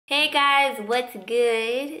Hey guys, what's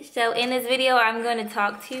good? So in this video, I'm going to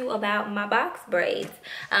talk to you about my box braids.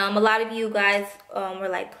 A lot of you guys were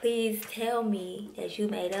like, please tell me that you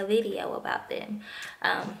made a video about them.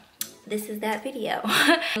 This is that video.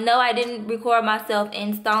 No, I didn't record myself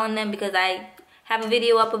installing them because I have a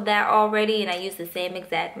video up of that already and I use the same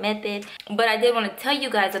exact method. But I did want to tell you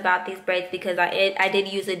guys about these braids because I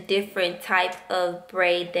did use a different type of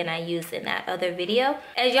braid than I used in that other video.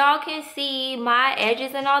 As y'all can see, my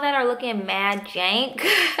edges and all that are looking mad jank.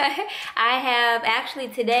 I have actually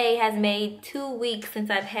today has made 2 weeks since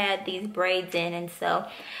I've had these braids in, and so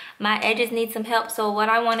my edges need some help. So what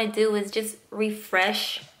I want to do is just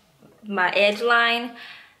refresh my edge line,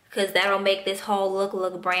 because that'll make this whole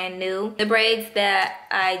look brand new. The braids that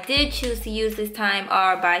I did choose to use this time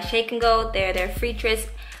are by Shake and Go. They're their FreeTress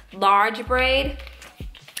large braid.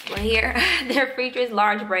 Right here, they're FreeTress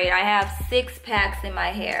large braid. I have 6 packs in my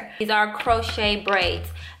hair. These are crochet braids.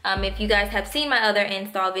 If you guys have seen my other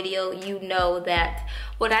install video, you know that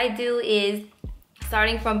what I do is,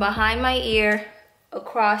 starting from behind my ear,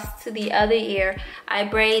 across to the other ear, I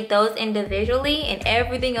braid those individually, and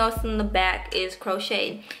everything else in the back is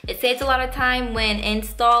crocheted. It saves a lot of time when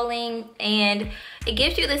installing and it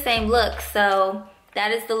gives you the same look, so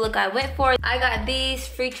that is the look I went for. I got these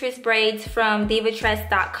FreeTress braids from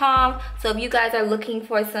Divatress.com, so if you guys are looking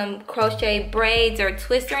for some crochet braids or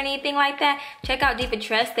twists or anything like that, check out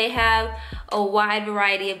Divatress. They have a wide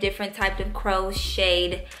variety of different types of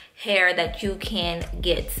crocheted hair that you can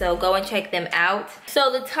get, so go and check them out.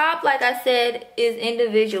 So the top, like I said, is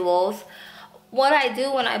individuals. What I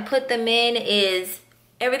do when I put them in is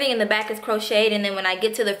everything in the back is crocheted, and then when I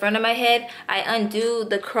get to the front of my head, I undo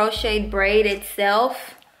the crocheted braid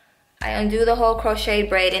itself. I undo the whole crocheted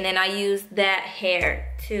braid, and then I use that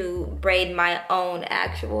hair to braid my own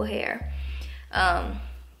actual hair.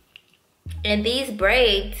 And these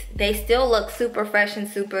braids, they still look super fresh and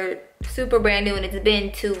super brand new, and it's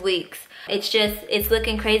been 2 weeks. It's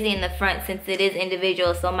looking crazy in the front since it is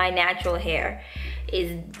individual, so my natural hair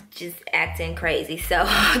is just acting crazy. So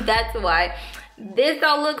that's why this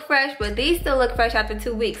don't look fresh, but these still look fresh after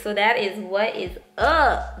 2 weeks. So that is what is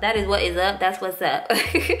up. That is what is up. That's what's up.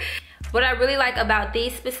 What I really like about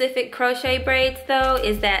these specific crochet braids though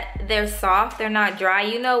is that they're soft, they're not dry.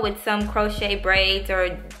 You know, with some crochet braids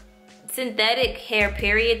or synthetic hair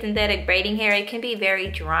period, synthetic braiding hair, it can be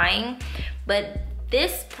very drying, but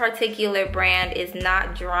this particular brand is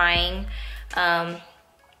not drying.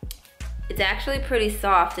 It's actually pretty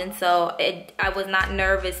soft, and so I was not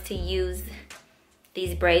nervous to use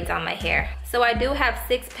these braids on my hair. So I do have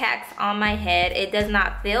 6 packs on my head. It does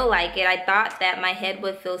not feel like it. I thought that my head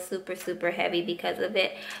would feel super heavy because of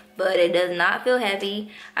it, but it does not feel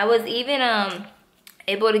heavy. I was even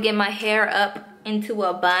able to get my hair up into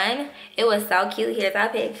a bun. It was so cute. Here's our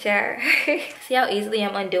picture. See how easily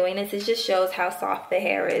I'm undoing this? It just shows how soft the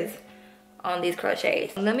hair is on these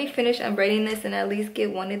crochets. Let me finish unbraiding this and at least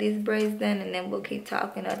get one of these braids done, and then we'll keep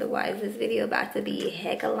talking. Otherwise this video about to be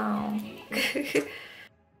hecka long.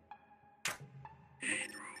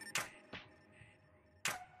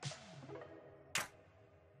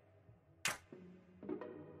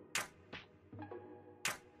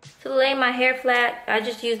 To lay my hair flat, I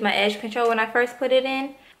just used my edge control when I first put it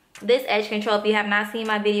in. This edge control, if you have not seen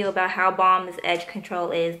my video about how bomb this edge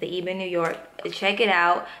control is, the Ebin New York, check it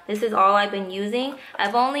out. This is all I've been using.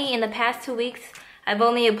 I've only, in the past 2 weeks, I've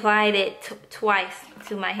only applied it twice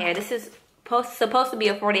to my hair. This is supposed to be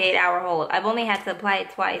a 48-hour hold. I've only had to apply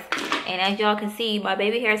it twice. And as y'all can see, my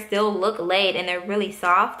baby hairs still look laid and they're really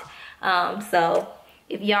soft. So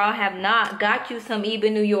if y'all have not got you some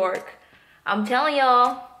Ebin New York, I'm telling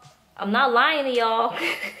y'all, I'm not lying to y'all.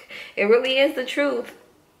 It really is the truth.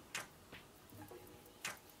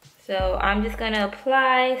 So I'm just gonna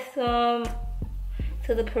apply some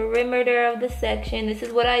to the perimeter of the section. This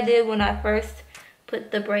is what I did when I first put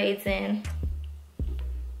the braids in.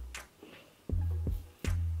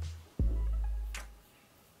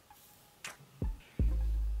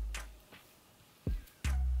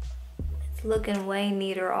 It's looking way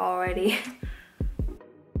neater already.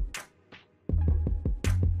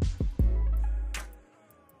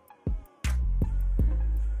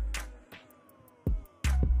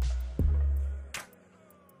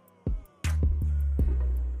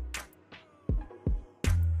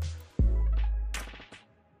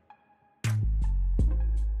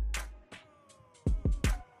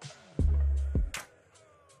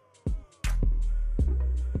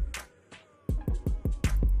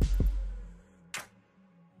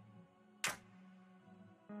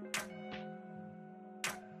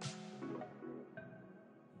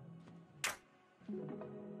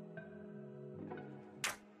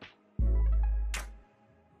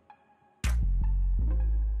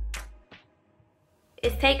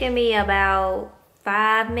 It's taking me about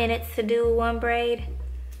 5 minutes to do one braid.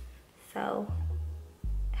 So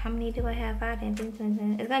how many do I have? 5, 10, 15,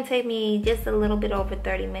 20. It's gonna take me just a little bit over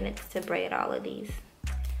 30 minutes to braid all of these.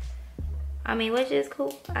 I mean, which is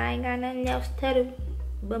cool. I ain't got nothing else to do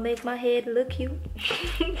but make my head look cute.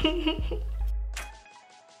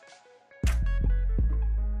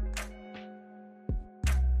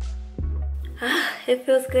 It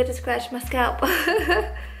feels good to scratch my scalp.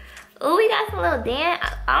 Oh, we got some little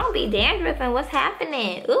I don't be dandruffing. What's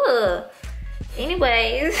happening? Ugh.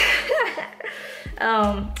 Anyways,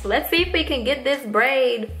 let's see if we can get this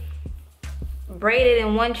braid braided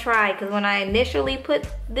in one try. Because when I initially put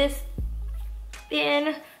this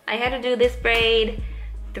in, I had to do this braid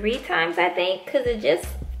 3 times, I think. Because it just,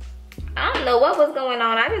 I don't know what was going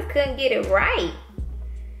on. I just couldn't get it right.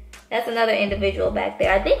 That's another individual back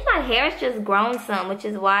there. I think my hair's just grown some, which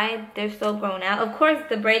is why they're so grown out. Of course,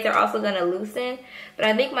 the braids are also gonna loosen, but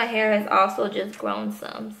I think my hair has also just grown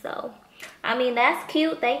some. So, I mean, that's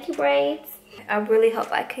cute. Thank you, braids. I really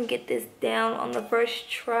hope I can get this down on the first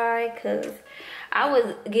try, because I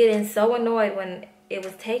was getting so annoyed when it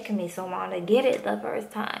was taking me so long to get it the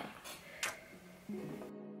first time.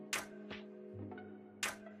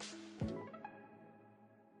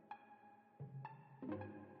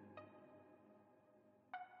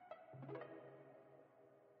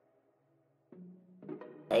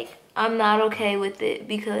 Like, I'm not okay with it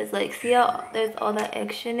because, like, see how there's all that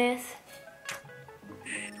extraness?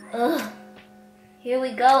 Ugh. Here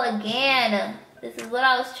we go again. This is what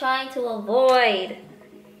I was trying to avoid.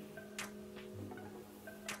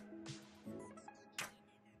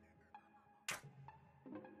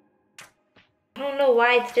 I don't know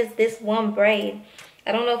why it's just this one braid.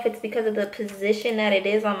 I don't know if it's because of the position that it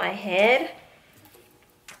is on my head.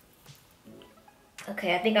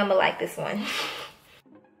 Okay, I think I'm gonna like this one.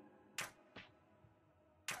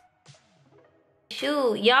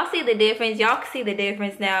 Shoot, y'all see the difference. Y'all can see the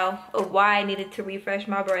difference now of why I needed to refresh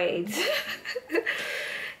my braids.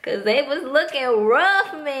 Cause they was looking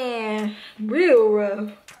rough, man. Real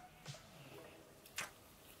rough.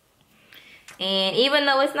 And even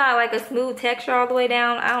though it's not like a smooth texture all the way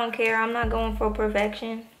down, I don't care. I'm not going for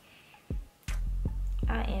perfection.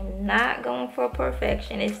 I am not going for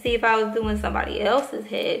perfection. And see, if I was doing somebody else's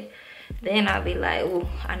head, then I'd be like, ooh,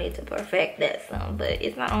 I need to perfect that some. But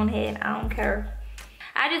it's my own head. I don't care.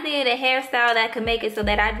 I just needed a hairstyle that could make it so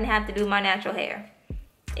that I didn't have to do my natural hair.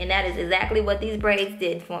 And that is exactly what these braids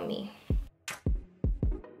did for me.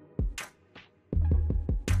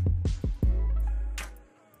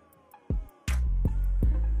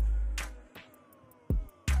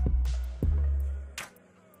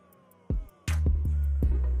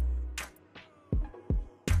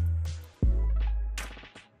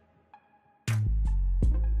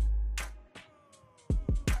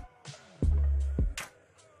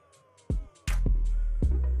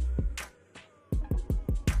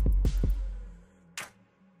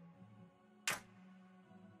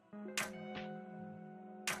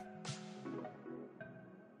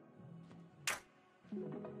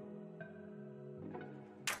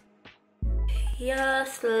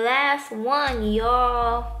 Yes, last one,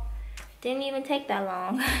 y'all. Didn't even take that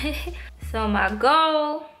long. So my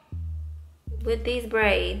goal with these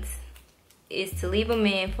braids is to leave them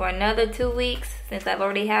in for another 2 weeks. Since I've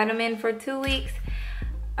already had them in for 2 weeks,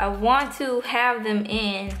 I want to have them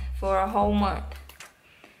in for a whole month.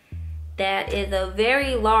 That is a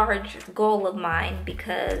very large goal of mine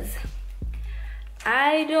because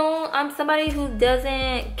I'm somebody who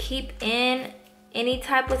doesn't keep in any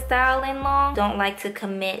type of styling long. Don't like to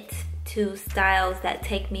commit to styles that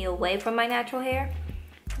take me away from my natural hair,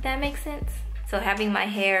 if that makes sense. So having my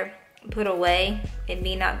hair put away and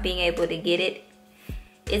me not being able to get it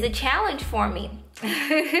is a challenge for me.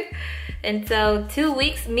 And so 2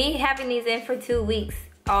 weeks, me having these in for 2 weeks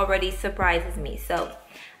already surprises me. So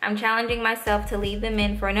I'm challenging myself to leave them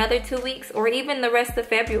in for another 2 weeks or even the rest of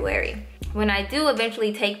February. When I do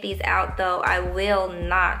eventually take these out though, I will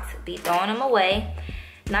not be throwing them away.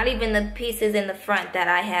 Not even the pieces in the front that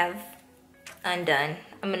I have undone.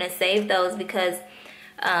 I'm gonna save those because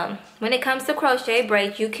when it comes to crochet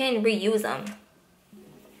braids, you can reuse them.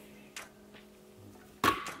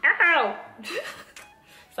 Ow!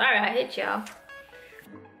 Sorry, I hit y'all.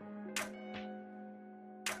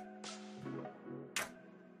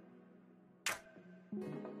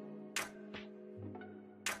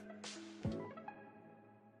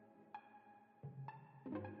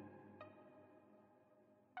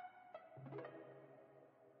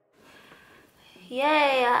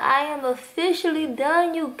 Yay, I am officially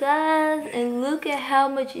done, you guys. And look at how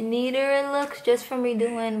much neater it looks just from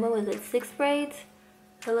redoing, what was it, 6 braids?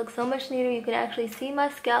 It looks so much neater. You can actually see my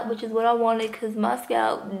scalp, which is what I wanted because my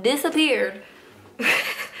scalp disappeared.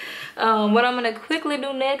 What I'm gonna quickly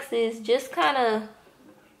do next is just kind of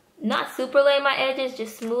not super lay my edges,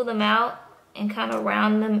 just smooth them out and kind of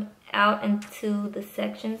round them out into the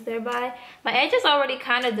sections thereby. My edges already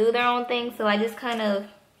kind of do their own thing, so I just kind of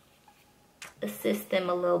assist them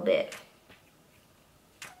a little bit,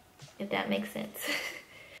 if that makes sense.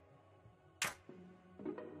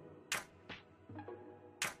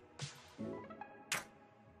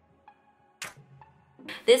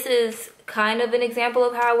 This is kind of an example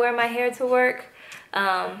of how I wear my hair to work,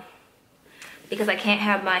 because I can't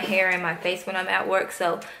have my hair in my face when I'm at work.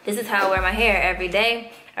 So this is how I wear my hair every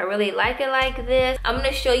day. I really like it like this. I'm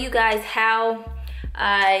gonna show you guys how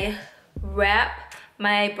I wrap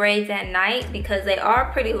my braids at night because they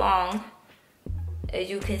are pretty long, as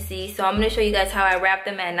you can see. So I'm gonna show you guys how I wrap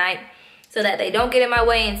them at night so that they don't get in my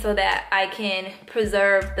way and so that I can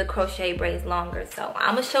preserve the crochet braids longer. So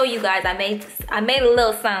I'm gonna show you guys. I made a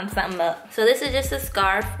little something up. So this is just a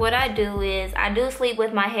scarf. What I do is I do sleep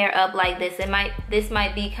with my hair up like this. This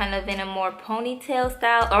might be kind of in a more ponytail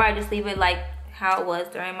style, or I just leave it like how it was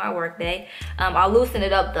during my work day. I'll loosen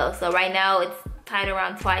it up though. So right now it's tied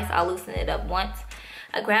around twice. I'll loosen it up once.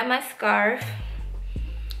 I grab my scarf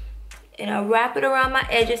and I wrap it around my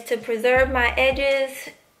edges to preserve my edges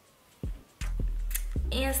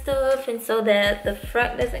and stuff, and so that the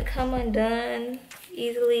front doesn't come undone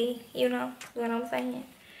easily, you know what I'm saying.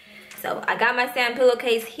 So I got my satin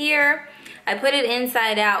pillowcase here. I put it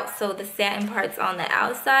inside out so the satin part's on the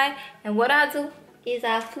outside, and what I'll do is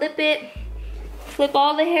I flip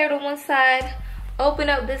all the hair to one side, open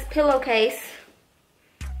up this pillowcase,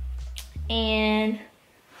 and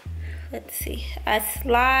let's see, I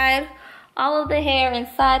slide all of the hair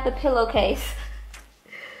inside the pillowcase.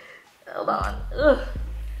 Hold on. Ugh.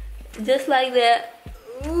 Just like that.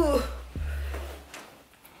 Ooh.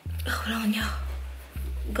 Hold on, y'all.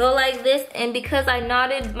 Go like this, and because I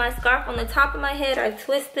knotted my scarf on the top of my head, I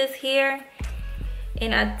twist this here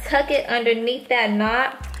and I tuck it underneath that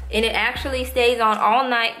knot, and it actually stays on all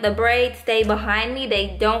night. The braids stay behind me.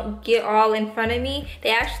 They don't get all in front of me.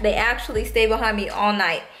 They actually stay behind me all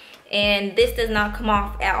night, and this does not come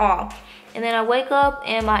off at all. And then I wake up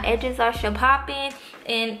and my edges are popping.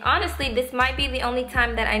 And honestly, this might be the only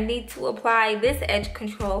time that I need to apply this edge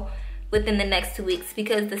control within the next 2 weeks,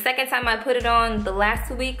 because the second time I put it on the last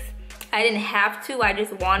 2 weeks, I didn't have to, I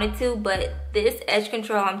just wanted to. But this edge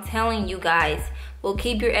control, I'm telling you guys, will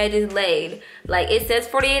keep your edges laid. Like, it says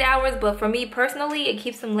 48 hours, but for me personally, it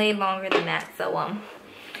keeps them laid longer than that. So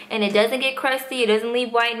and it doesn't get crusty, it doesn't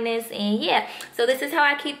leave whiteness, and yeah. So this is how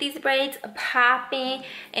I keep these braids popping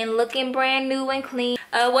and looking brand new and clean.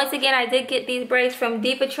 Once again, I did get these braids from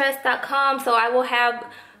Divatress.com, so I will have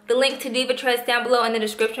the link to Divatress down below in the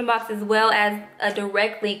description box, as well as a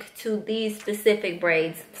direct link to these specific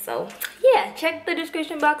braids. So yeah, check the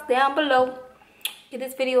description box down below. Give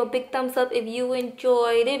this video a big thumbs up if you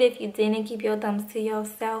enjoyed it. If you didn't, keep your thumbs to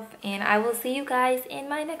yourself, and I will see you guys in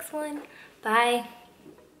my next one. Bye.